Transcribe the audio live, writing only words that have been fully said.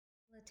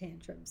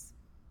tantrums.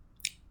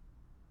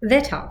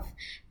 They're tough.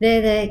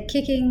 They're the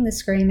kicking, the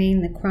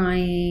screaming, the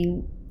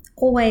crying,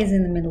 always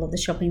in the middle of the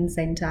shopping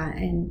centre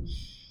and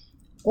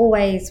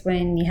always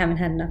when you haven't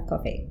had enough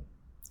coffee.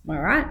 Am I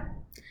right?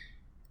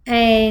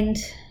 And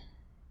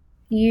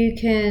you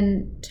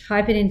can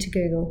type it into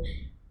Google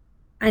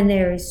and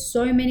there is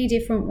so many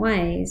different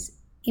ways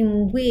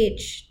in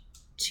which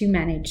to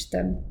manage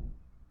them.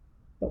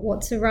 But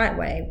what's the right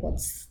way?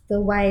 What's the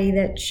way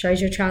that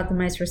shows your child the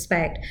most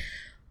respect?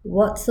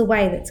 What's the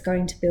way that's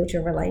going to build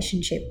your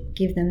relationship,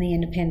 give them the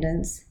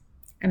independence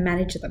and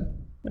manage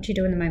them? What do you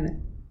do in the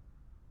moment?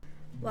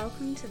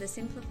 Welcome to the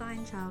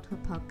Simplifying Childhood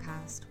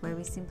podcast, where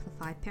we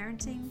simplify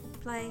parenting,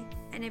 play,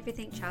 and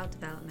everything child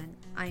development.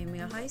 I am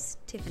your host,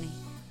 Tiffany.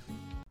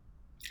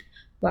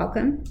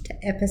 Welcome to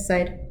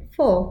episode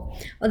 4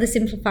 of the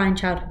Simplifying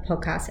Childhood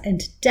podcast. And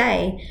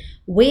today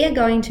we are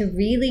going to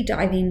really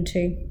dive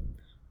into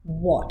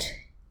what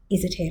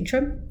is a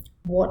tantrum,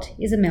 what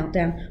is a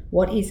meltdown,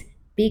 what is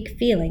big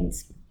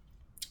feelings,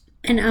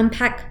 and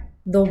unpack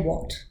the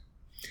what.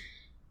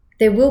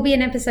 There will be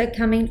an episode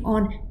coming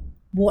on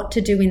what to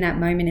do in that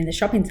moment in the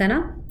shopping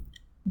centre,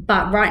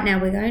 but right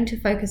now we're going to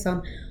focus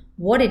on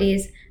what it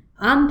is,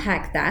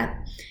 unpack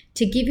that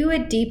to give you a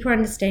deeper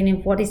understanding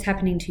of what is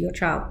happening to your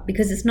child,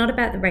 because it's not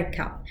about the red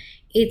cup.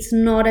 It's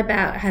not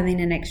about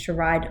having an extra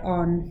ride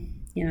on,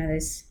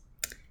 those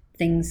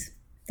things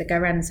that go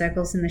around in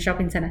circles in the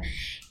shopping centre.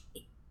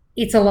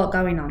 It's a lot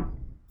going on.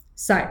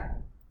 So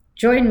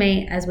join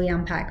me as we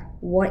unpack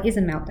what is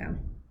a meltdown.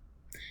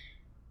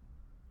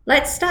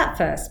 Let's start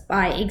first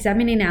by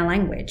examining our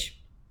language.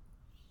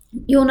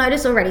 You'll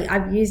notice already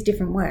I've used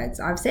different words.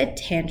 I've said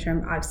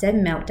tantrum, I've said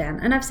meltdown,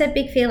 and I've said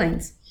big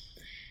feelings.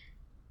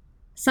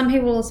 Some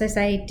people also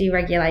say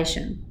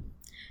deregulation.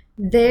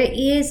 There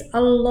is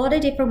a lot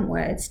of different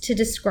words to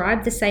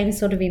describe the same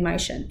sort of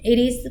emotion. It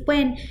is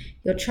when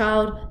your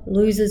child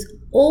loses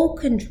all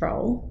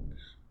control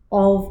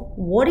of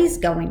what is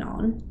going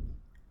on,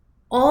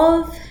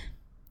 of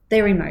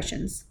their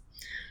emotions,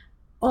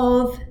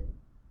 of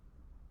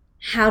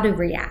how to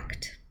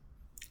react.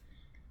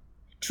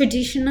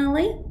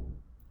 Traditionally,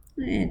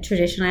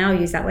 I'll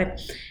use that word,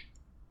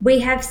 we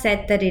have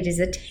said that it is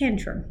a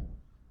tantrum.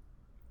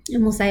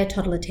 And we'll say a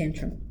toddler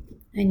tantrum.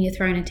 And you're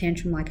throwing a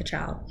tantrum like a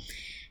child.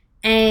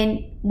 And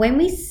when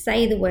we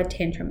say the word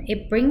tantrum,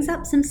 it brings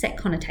up some set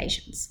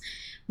connotations.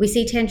 We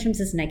see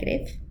tantrums as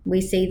negative. We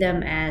see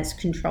them as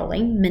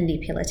controlling,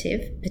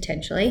 manipulative,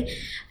 potentially.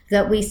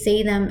 That we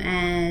see them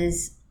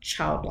as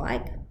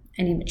childlike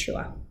and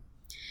immature.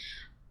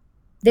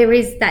 There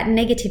is that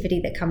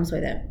negativity that comes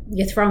with it.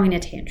 You're throwing a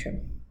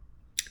tantrum.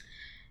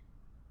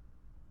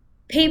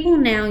 People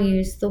now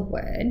use the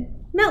word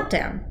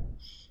meltdown.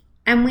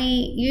 And we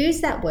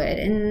use that word,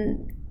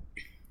 and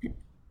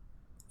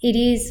it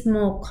is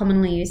more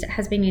commonly used. It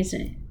has been used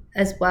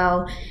as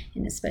well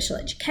in a special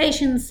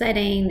education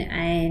setting,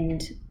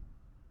 and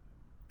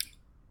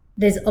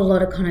there's a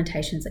lot of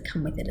connotations that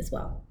come with it as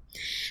well.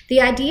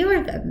 The idea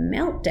of a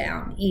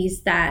meltdown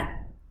is that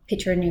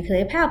picture a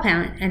nuclear power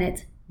plant and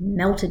it's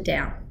melted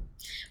down,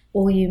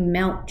 or you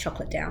melt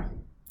chocolate down.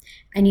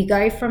 And you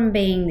go from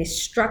being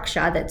this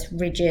structure that's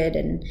rigid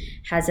and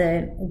has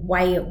a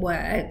way it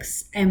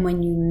works, and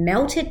when you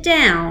melt it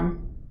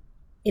down,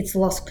 it's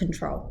lost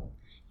control.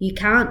 You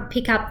can't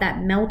pick up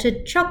that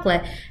melted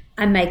chocolate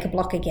and make a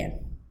block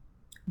again.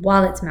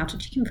 While it's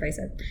melted, you can freeze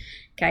it.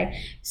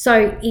 Okay,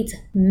 so it's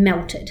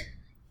melted.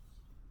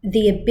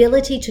 The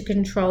ability to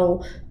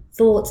control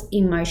thoughts,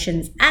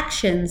 emotions,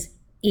 actions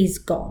is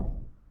gone.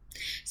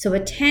 So a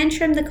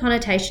tantrum, the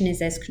connotation is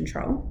there's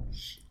control.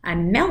 A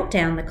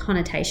meltdown, the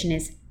connotation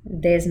is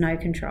there's no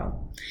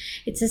control.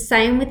 It's the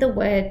same with the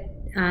word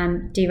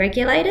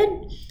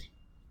deregulated.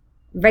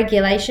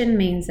 Regulation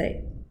means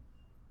that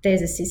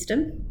there's a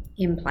system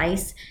in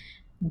place.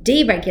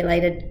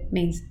 Deregulated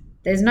means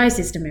there's no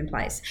system in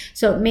place.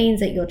 So it means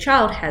that your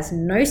child has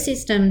no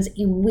systems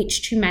in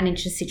which to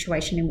manage the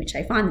situation in which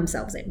they find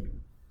themselves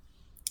in.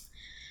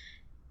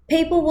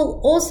 People will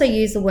also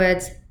use the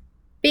words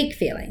big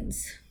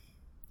feelings.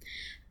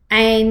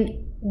 And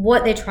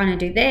what they're trying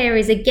to do there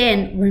is,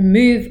 again,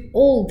 remove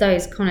all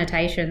those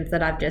connotations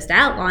that I've just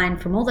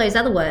outlined from all those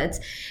other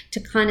words to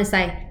kind of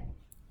say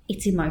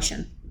it's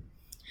emotion.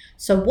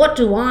 So what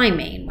do I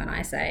mean when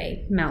I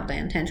say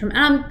meltdown, tantrum? And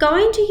I'm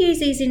going to use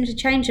these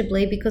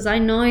interchangeably because I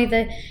know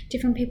that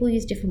different people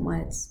use different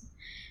words.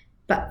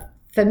 But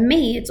for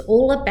me, it's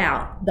all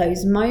about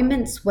those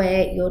moments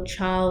where your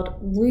child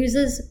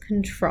loses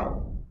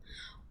control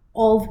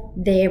of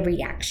their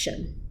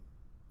reaction,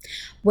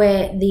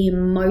 where the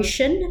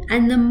emotion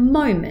and the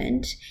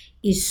moment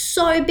is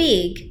so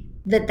big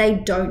that they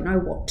don't know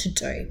what to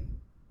do.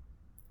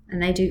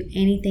 And they do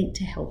anything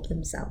to help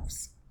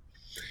themselves.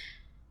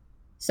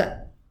 So,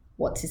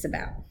 what's this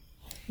about?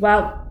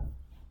 Well,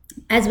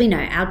 as we know,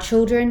 our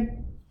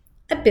children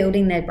are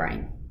building their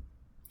brain.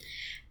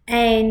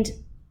 And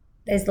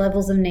there's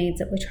levels of needs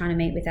that we're trying to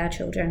meet with our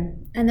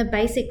children. And the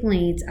basic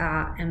needs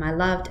are, am I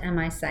loved? Am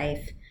I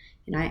safe?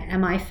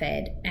 Am I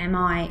fed? Am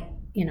I,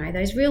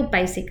 those real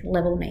basic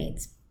level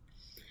needs.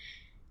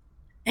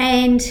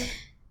 And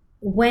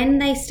when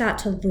they start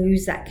to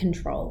lose that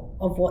control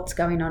of what's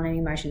going on in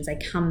emotions, they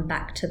come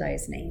back to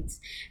those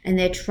needs and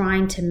they're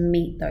trying to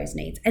meet those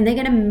needs. And they're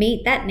going to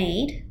meet that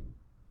need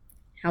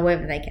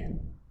however they can.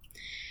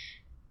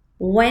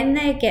 When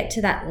they get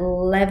to that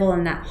level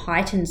and that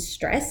heightened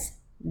stress,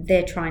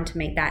 they're trying to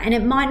meet that. And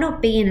it might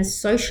not be in a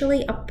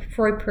socially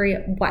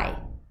appropriate way.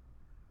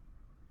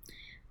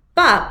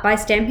 But by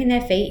stamping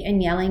their feet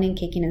and yelling and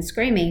kicking and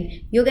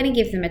screaming, you're going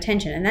to give them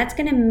attention. And that's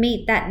going to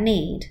meet that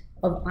need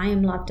of I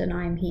am loved and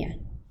I am here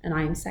and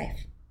I am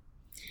safe.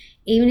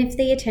 Even if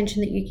the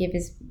attention that you give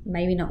is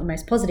maybe not the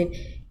most positive,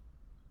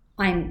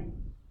 I'm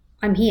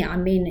here,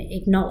 I'm being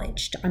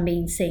acknowledged, I'm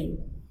being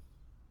seen.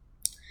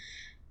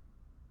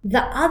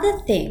 The other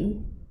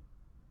thing,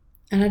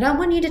 and I don't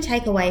want you to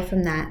take away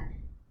from that,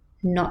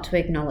 not to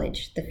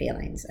acknowledge the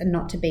feelings and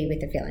not to be with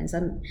the feelings,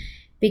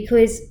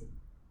 because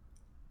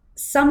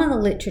some of the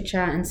literature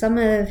and some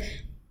of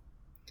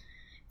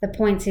the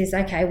points is,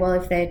 okay, well,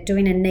 if they're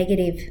doing a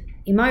negative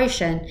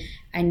emotion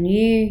and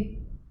you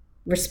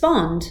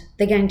respond,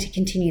 they're going to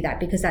continue that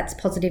because that's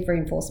positive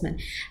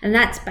reinforcement. And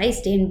that's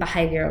based in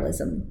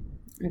behavioralism,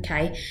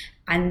 okay?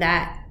 And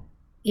that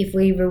if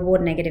we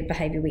reward negative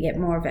behavior, we get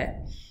more of it.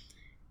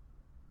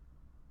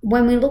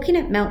 When we're looking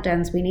at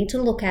meltdowns, we need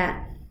to look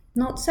at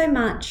not so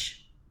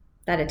much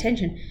that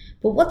attention,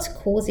 but what's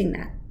causing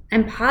that.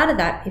 And part of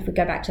that, if we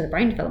go back to the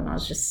brain development I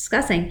was just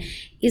discussing,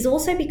 is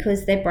also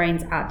because their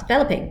brains are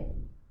developing.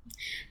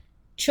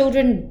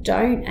 Children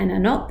don't and are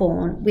not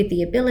born with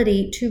the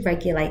ability to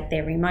regulate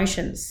their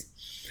emotions,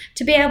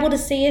 to be able to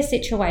see a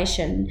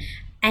situation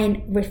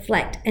and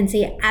reflect and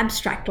see it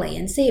abstractly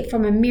and see it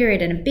from a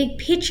myriad and a big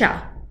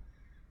picture.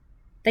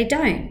 They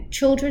don't.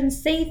 Children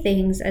see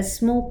things as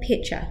small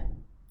picture.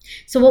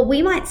 So what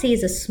we might see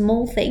as a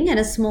small thing and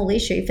a small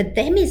issue for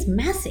them is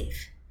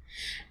massive.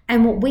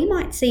 And what we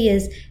might see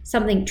as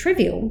something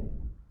trivial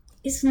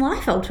is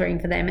life-altering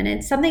for them, and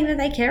it's something that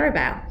they care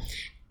about.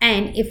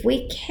 And if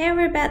we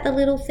care about the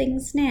little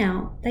things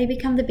now, they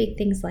become the big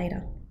things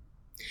later.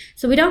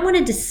 So we don't want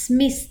to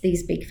dismiss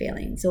these big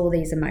feelings or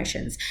these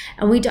emotions.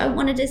 And we don't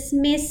want to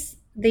dismiss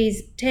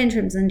these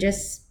tantrums and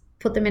just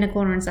put them in a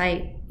corner and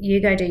say,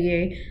 you go do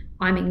you,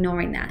 I'm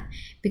ignoring that.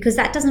 Because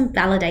that doesn't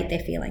validate their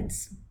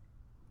feelings.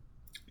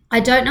 I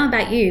don't know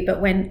about you,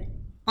 but when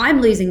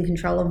I'm losing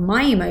control of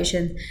my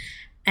emotions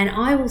and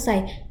I will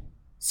say,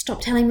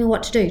 stop telling me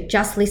what to do,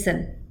 just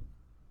listen.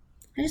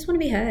 I just want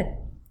to be heard.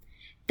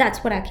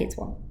 That's what our kids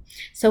want.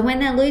 So when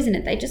they're losing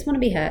it, they just want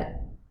to be heard.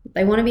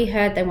 They want to be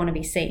heard, they want to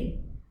be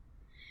seen.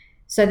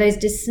 So those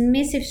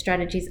dismissive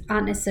strategies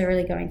aren't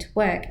necessarily going to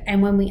work.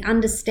 And when we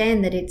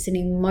understand that it's an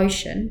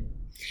emotion,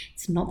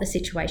 it's not the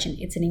situation,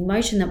 it's an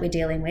emotion that we're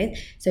dealing with.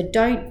 So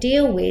don't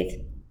deal with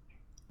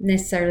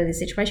necessarily the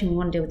situation, we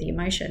want to deal with the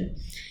emotion.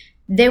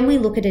 Then we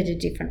look at it a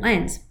different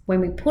lens.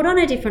 When we put on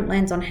a different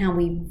lens on how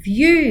we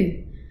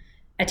view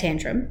a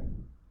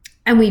tantrum,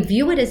 and we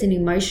view it as an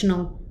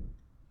emotional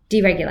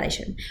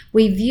deregulation,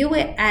 we view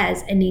it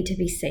as a need to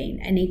be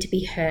seen, a need to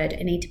be heard,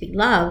 a need to be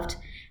loved,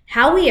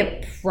 how we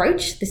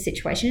approach the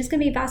situation is going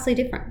to be vastly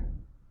different.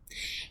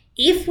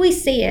 If we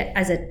see it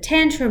as a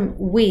tantrum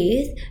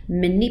with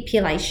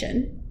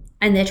manipulation,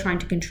 and they're trying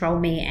to control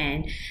me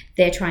and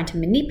they're trying to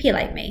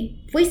manipulate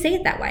me, if we see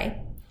it that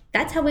way,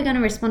 that's how we're going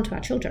to respond to our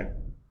children.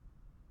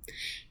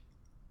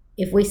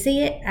 If we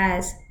see it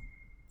as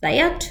they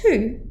are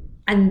too,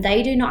 and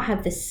they do not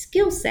have the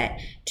skill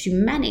set to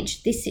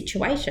manage this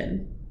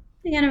situation,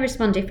 they're going to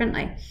respond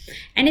differently.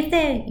 And if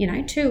they're,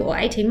 2 or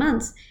 18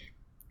 months,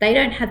 they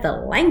don't have the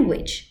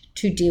language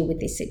to deal with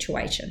this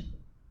situation.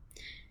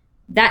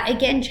 That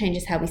again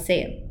changes how we see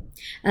it.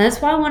 And that's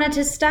why I wanted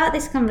to start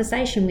this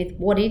conversation with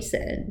what is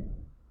it,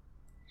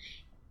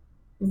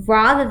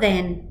 rather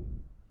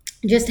than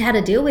just how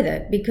to deal with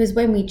it. Because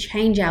when we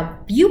change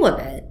our view of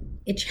it,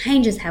 it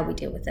changes how we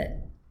deal with it.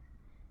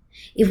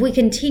 If we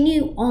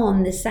continue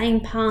on the same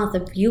path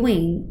of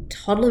viewing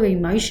toddler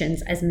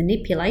emotions as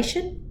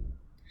manipulation,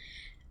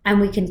 and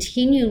we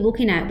continue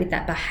looking at it with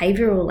that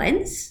behavioral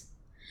lens,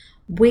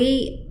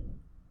 we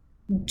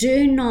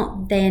do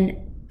not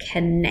then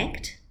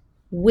connect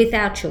with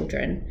our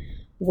children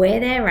where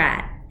they're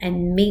at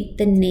and meet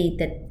the need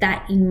that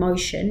that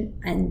emotion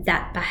and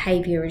that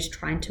behavior is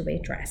trying to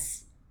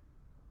address.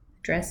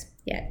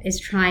 Is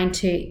trying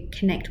to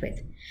connect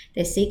with.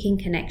 They're seeking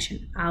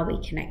connection. Are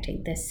we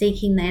connecting? They're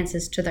seeking the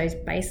answers to those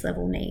base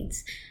level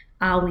needs.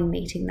 Are we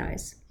meeting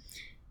those?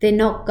 They're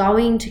not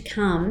going to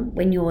come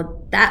when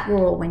you're that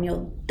raw, when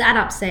you're that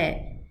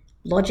upset.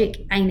 Logic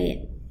ain't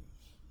it.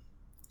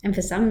 And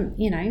for some,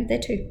 they're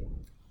too.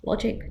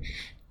 Logic.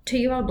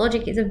 2-year-old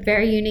logic is a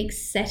very unique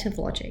set of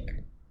logic.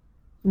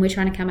 And we're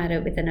trying to come at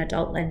it with an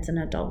adult lens and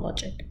adult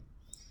logic.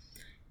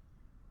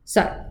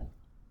 So,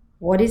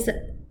 what is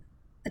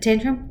a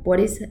tantrum? What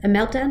is a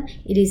meltdown?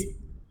 It is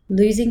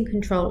losing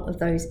control of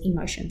those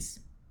emotions.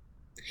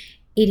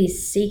 It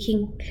is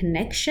seeking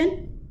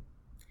connection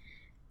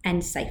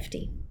and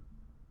safety.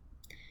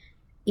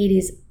 It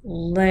is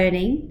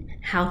learning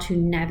how to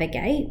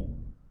navigate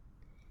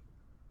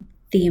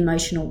the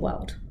emotional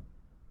world.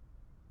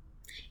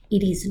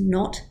 It is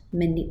not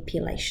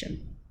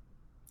manipulation.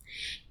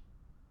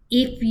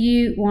 If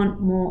you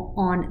want more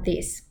on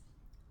this,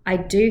 I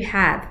do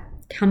have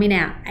coming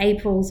out,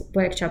 April's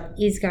workshop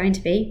is going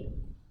to be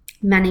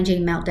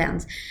managing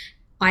meltdowns.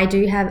 I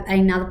do have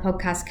another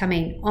podcast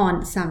coming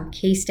on some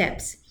key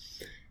steps.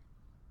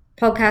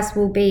 Podcast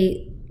will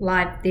be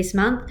live this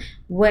month.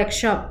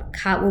 Workshop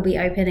cut will be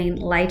opening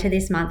later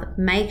this month.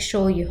 Make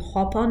sure you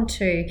hop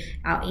onto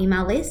our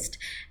email list,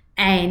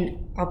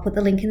 and I'll put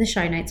the link in the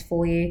show notes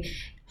for you.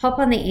 Hop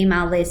on the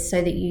email list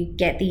so that you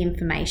get the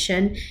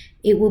information.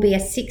 It will be a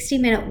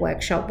 60-minute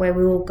workshop where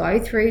we will go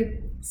through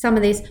some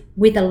of this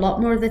with a lot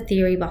more of the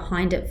theory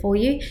behind it for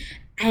you,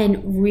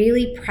 and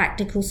really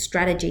practical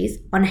strategies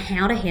on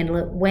how to handle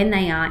it when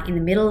they are in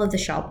the middle of the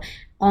shop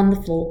on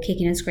the floor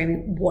kicking and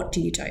screaming. What do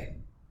you do?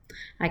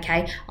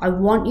 Okay, I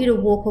want you to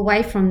walk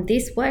away from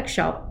this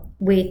workshop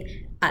with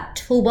a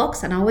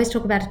toolbox, and I always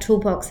talk about a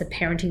toolbox of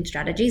parenting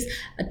strategies,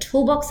 a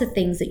toolbox of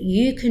things that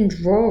you can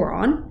draw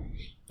on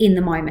in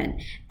the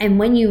moment. And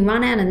when you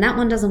run out and that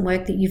one doesn't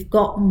work, that you've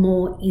got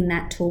more in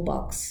that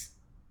toolbox.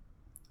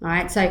 All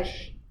right, so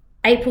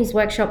April's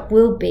workshop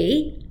will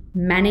be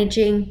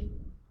managing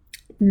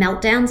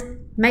meltdowns.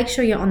 Make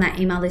sure you're on that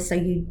email list so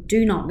you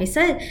do not miss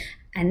it.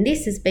 And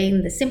this has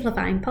been the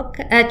Simplifying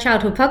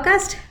Childhood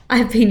Podcast.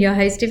 I've been your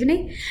host,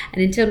 Tiffany.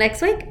 And until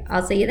next week,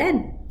 I'll see you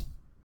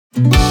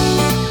then.